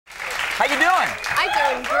How you doing? I'm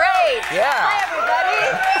doing great. Yeah. Hi,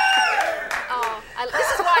 everybody.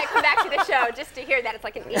 This is why I come back to the show, just to hear that. It's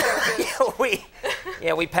like an ego boost.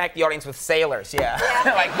 we packed the audience with sailors, yeah.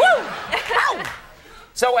 Yeah. Like, woo!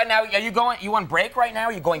 So now, are you going? You on break right now?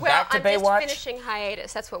 Are you going back to Baywatch? I'm just finishing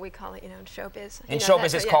hiatus. That's what we call it, you know, in showbiz. In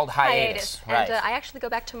showbiz, it's called hiatus. Right. And I actually go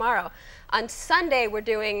back tomorrow. On Sunday, we're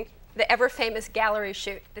doing the ever-famous gallery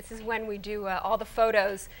shoot. This is when we do all the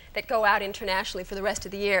photos that go out internationally for the rest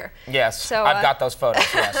of the year. Yes, so, I've got those photos,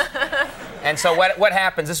 yes. And so what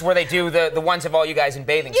happens? This is where they do the ones of all you guys in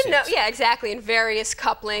bathing suits. You know, yeah, exactly, in various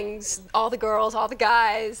couplings, all the girls, all the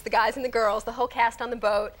guys and the girls, the whole cast on the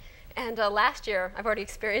boat. And last year, I've already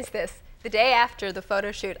experienced this, the day after the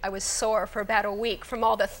photo shoot, I was sore for about a week from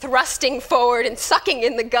all the thrusting forward and sucking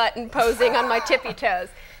in the gut and posing on my tippy toes.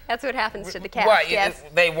 That's what happens to the cast. What? Yes.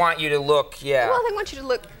 They want you to look, yeah. Well, they want you to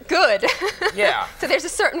look good. Yeah. So there's a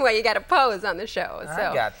certain way you got to pose on the show. So.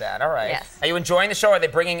 I got that. All right. Yes. Are you enjoying the show? What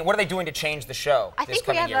are they doing to change the show I this think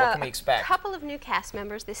we coming have year? What can we expect? a couple of new cast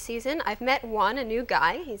members this season. I've met one, a new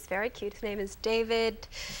guy. He's very cute. His name is David.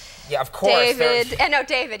 Yeah, of course. David. No,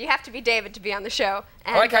 David. You have to be David to be on the show.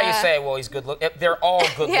 And, I like how you say, well, he's good looking. They're all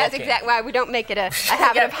good looking. Yes, exactly. Why we don't make it a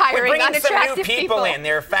habit of hiring unattractive We're bringing some new people in.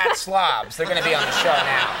 They're fat slobs. They're going to be on the show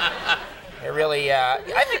now. They're really, I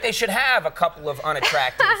think they should have a couple of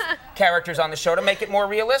unattractive characters on the show to make it more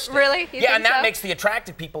realistic. Really? You yeah, and that so? makes the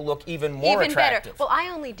attractive people look even more attractive. Better. Well, I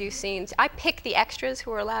only do scenes. I pick the extras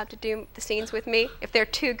who are allowed to do the scenes with me. If they're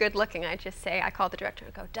too good looking, I just say, I call the director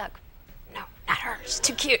and go, Doug, no, not her. She's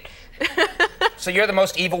too cute. So you're the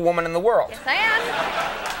most evil woman in the world. Yes, I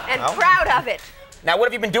am. And proud of it. Now, what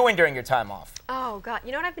have you been doing during your time off? Oh, God.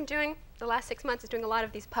 You know what I've been doing the last 6 months is doing a lot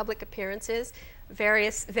of these public appearances,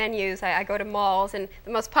 various venues. I go to malls, and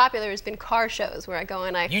the most popular has been car shows where I go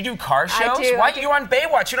and I... You do car shows? I do. Why? You're on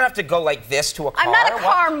Baywatch. You don't have to go like this to a car. I'm not a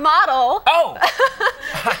car model. Oh!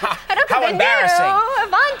 I don't How embarrassing.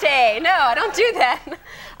 Avante. No, I don't do that.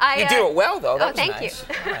 You do it well, though. That was thank nice.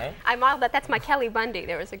 you. Right. I modeled that. That's my Kelly Bundy.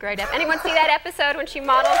 There was a great episode. Anyone see that episode when she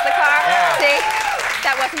models the car? Yeah. See?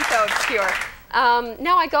 That wasn't so obscure.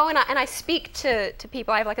 No, I go and I speak to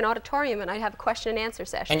people. I have like an auditorium, and I have a question and answer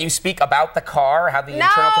session. And you speak about the car, how the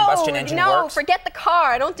internal combustion engine works? No, forget the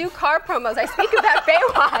car. I don't do car promos. I speak about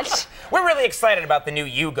Baywatch. We're really excited about the new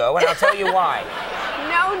Yugo, and I'll tell you why.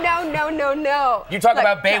 No. You talk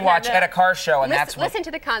about Baywatch at a car show, and that's what... Listen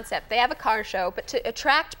to the concept. They have a car show, but to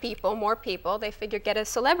attract people, more people, they figure get a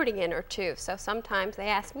celebrity in or two. So sometimes they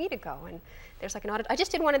ask me to go, and there's like an audit. I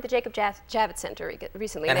just did one at the Jacob Javits Center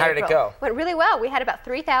recently. And how did it go? Went really well. We had about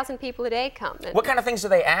 3,000 people a day come. What kind of things do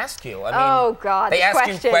they ask you? I mean, oh, God. They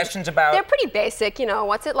ask you questions about... They're pretty basic. You know,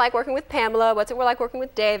 what's it like working with Pamela? What's it like working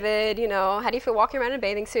with David? You know, how do you feel walking around in a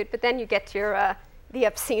bathing suit? But then you get your... the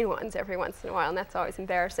obscene ones every once in a while, and that's always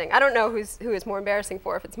embarrassing. I don't know who is more embarrassing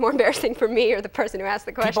for, if it's more embarrassing for me or the person who asked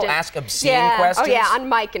the question. People ask obscene questions? Oh, yeah, on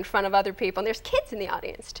mic in front of other people. And there's kids in the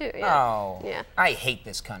audience, too. Yeah. Oh, yeah. I hate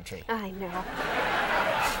this country. I know.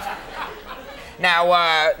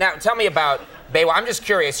 Now tell me about Baywatch. I'm just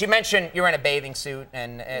curious. You mentioned you're in a bathing suit,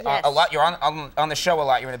 and yes. a lot. You're on the show a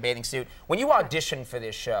lot. You're in a bathing suit. When you auditioned for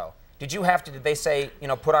this show, did they say, you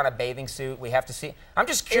know, put on a bathing suit? We have to see. I'm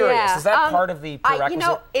just curious. Yeah. Is that part of the prerequisite? You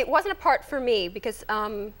know, it wasn't a part for me because,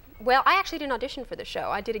 well, I actually didn't audition for the show.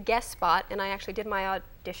 I did a guest spot, and I actually did my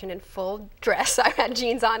audition in full dress. I had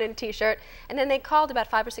jeans on and a T-shirt, and then they called about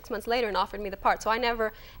 5 or 6 months later and offered me the part. So I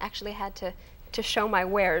never actually had to show my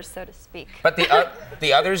wares, so to speak. But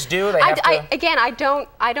the others do? They have to? Again, I don't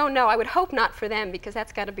know. I would hope not for them, because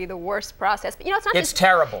that's got to be the worst process. But you know, it's not. It's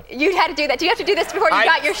terrible. You had to do that. Do you have to do this before you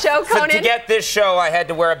got your show, Conan? To get this show, I had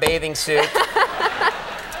to wear a bathing suit.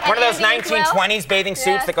 One of those 1920s bathing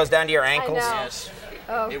suits that goes down to your ankles. Yes.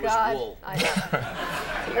 Oh, it God. was wool.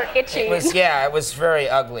 You're itchy. It was very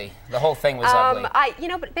ugly. The whole thing was ugly. You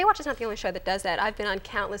know, but Baywatch is not the only show that does that. I've been on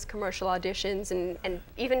countless commercial auditions and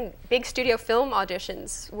even big studio film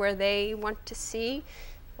auditions where they want to see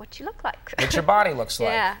what you look like. What your body looks like.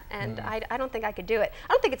 Yeah, and I don't think I could do it.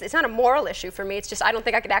 I don't think it's not a moral issue for me. It's just I don't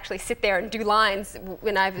think I could actually sit there and do lines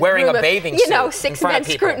when I've wearing a bathing suit. You know, 6 men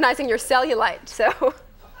scrutinizing your cellulite. So.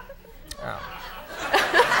 Oh.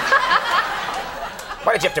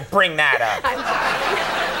 Why did you have to bring that up?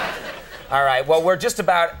 All right. Well, we're just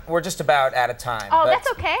about out of time. Oh, that's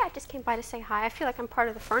okay. I just came by to say hi. I feel like I'm part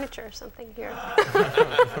of the furniture or something here.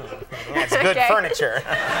 That's good furniture.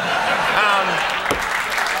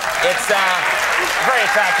 It's a very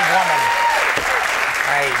attractive woman.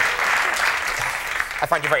 I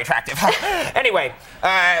find you very attractive. Anyway,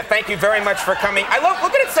 thank you very much for coming. Look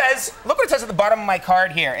what it says. Look what it says at the bottom of my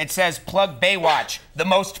card here. It says plug Baywatch, the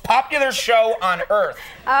most popular show on earth.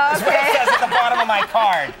 That's what it says at the bottom of my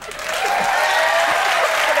card. Look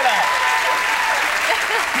at that.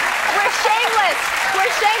 We're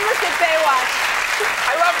shameless at Baywatch.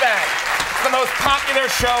 I love that. It's the most popular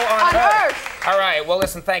show on earth. All right. Well,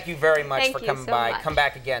 listen, thank you very much for coming by. Come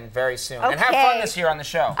back again very soon. Okay. And have fun this year on the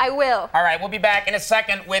show. I will. All right. We'll be back in a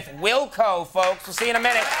second with Wilco, folks. We'll see you in a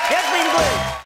minute. Yasmine Bleeth.